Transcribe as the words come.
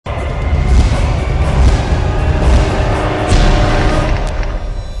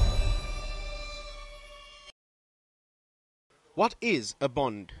What is a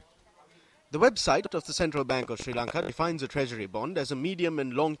bond? The website of the Central Bank of Sri Lanka defines a treasury bond as a medium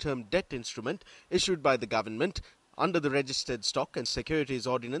and long-term debt instrument issued by the government under the Registered Stock and Securities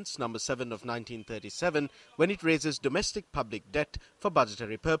Ordinance No. 7 of 1937 when it raises domestic public debt for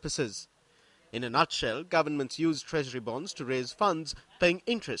budgetary purposes. In a nutshell, governments use treasury bonds to raise funds, paying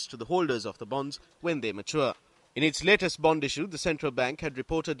interest to the holders of the bonds when they mature. In its latest bond issue, the central bank had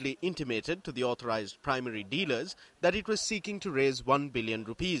reportedly intimated to the authorized primary dealers that it was seeking to raise 1 billion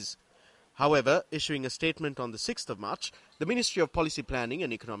rupees. However, issuing a statement on the 6th of March, the Ministry of Policy Planning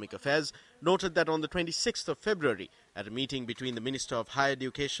and Economic Affairs noted that on the 26th of February, at a meeting between the Minister of Higher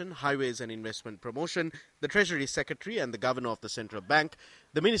Education, Highways and Investment Promotion, the Treasury Secretary and the Governor of the Central Bank,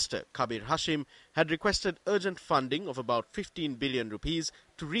 the Minister, Kabir Hashim, had requested urgent funding of about 15 billion rupees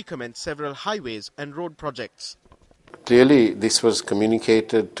to recommence several highways and road projects. Clearly, this was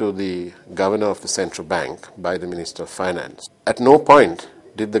communicated to the Governor of the Central Bank by the Minister of Finance. At no point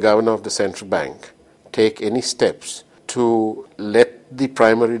did the Governor of the Central Bank take any steps to let the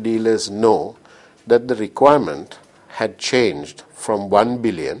primary dealers know that the requirement had changed from 1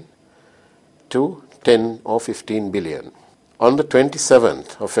 billion to 10 or 15 billion. On the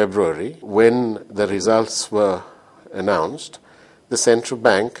 27th of February, when the results were announced, the Central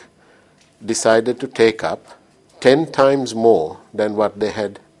Bank decided to take up 10 times more than what they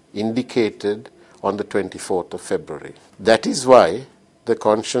had indicated on the 24th of February. That is why the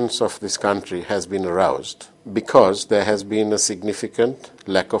conscience of this country has been aroused, because there has been a significant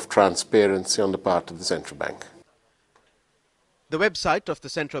lack of transparency on the part of the central bank. The website of the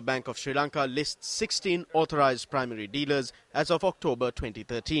Central Bank of Sri Lanka lists 16 authorized primary dealers as of October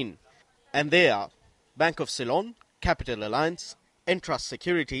 2013. And they are Bank of Ceylon, Capital Alliance, Entrust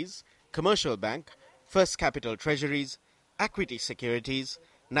Securities, Commercial Bank, First Capital Treasuries, Equity Securities,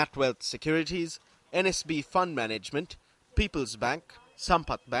 NatWealth Securities, NSB Fund Management, People's Bank,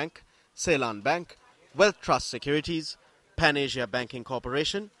 Sampath Bank, Ceylon Bank, Wealth Trust Securities, Pan Asia Banking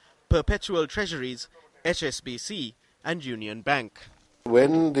Corporation, Perpetual Treasuries, HSBC, and Union Bank.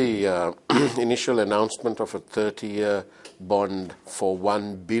 When the initial announcement of a 30-year bond for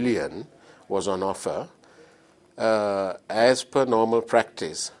 1 billion was on offer, as per normal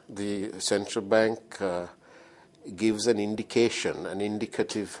practice, the central bank gives an indication, an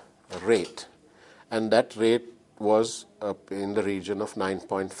indicative rate, and that rate was up in the region of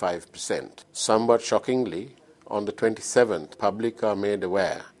 9.5%. Somewhat shockingly, on the 27th, public are made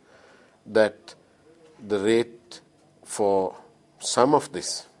aware that the rate for some of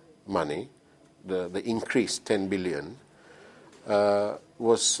this money, the increased 10 billion,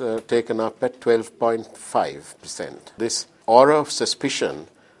 was taken up at 12.5%. This aura of suspicion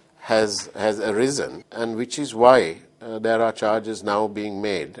has arisen, and which is why there are charges now being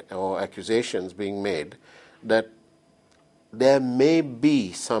made, or accusations being made, that there may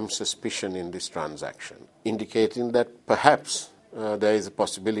be some suspicion in this transaction, indicating that perhaps there is a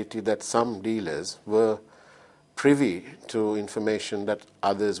possibility that some dealers were privy to information that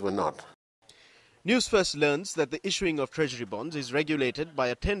others were not. Newsfirst learns that the issuing of treasury bonds is regulated by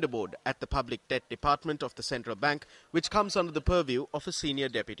a tender board at the Public Debt Department of the Central Bank, which comes under the purview of a senior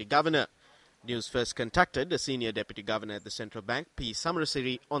deputy governor. Newsfirst contacted a senior deputy governor at the Central Bank, P.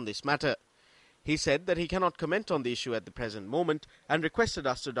 Samarasiri, on this matter. He said that he cannot comment on the issue at the present moment and requested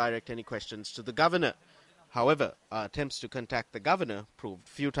us to direct any questions to the governor. However, our attempts to contact the governor proved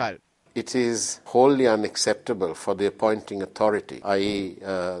futile. It is wholly unacceptable for the appointing authority, i.e.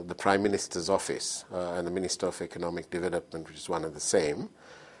 The Prime Minister's office and the Minister of Economic Development, which is one and the same,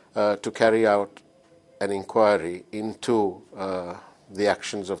 to carry out an inquiry into the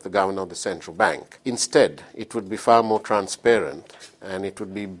actions of the Governor of the Central Bank. Instead, it would be far more transparent, and it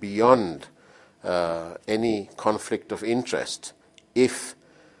would be beyond any conflict of interest if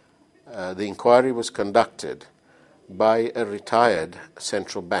the inquiry was conducted by a retired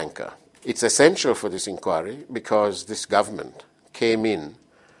central banker. It's essential for this inquiry because this government came in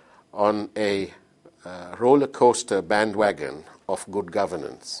on a roller coaster bandwagon of good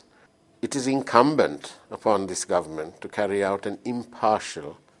governance. It is incumbent upon this government to carry out an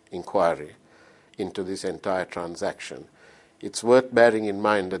impartial inquiry into this entire transaction. It's worth bearing in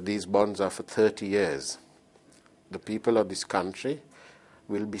mind that these bonds are for 30 years. The people of this country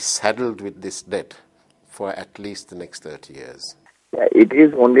will be saddled with this debt for at least the next 30 years. Yeah, it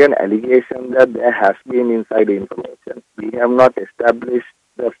is only an allegation that there has been inside information. We have not established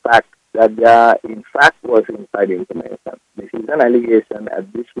the fact that there in fact was inside information. This is an allegation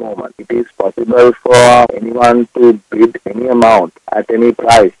at this moment. It is possible for anyone to bid any amount at any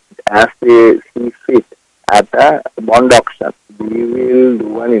price as they see fit at a bond auction. We will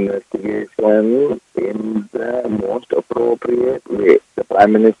do an investigation in the most appropriate way. The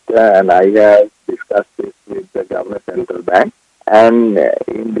Prime Minister and I have discussed this with the Governor Central Bank, and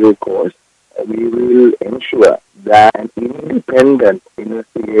in due course, we will ensure that an independent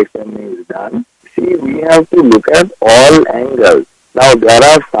investigation is done. See, we have to look at all angles. Now, there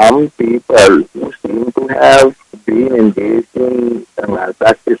are some people who seem to have been engaged in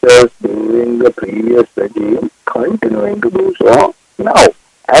malpractices during the previous regime, continuing to do so now.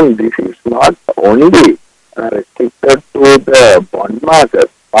 And this is not only restricted to the bond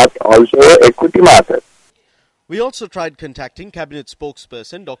market, but also equity market. We also tried contacting Cabinet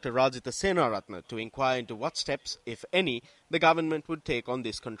spokesperson Dr. Rajitha Senaratne to inquire into what steps, if any, the government would take on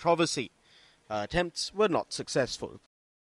this controversy. Our attempts were not successful.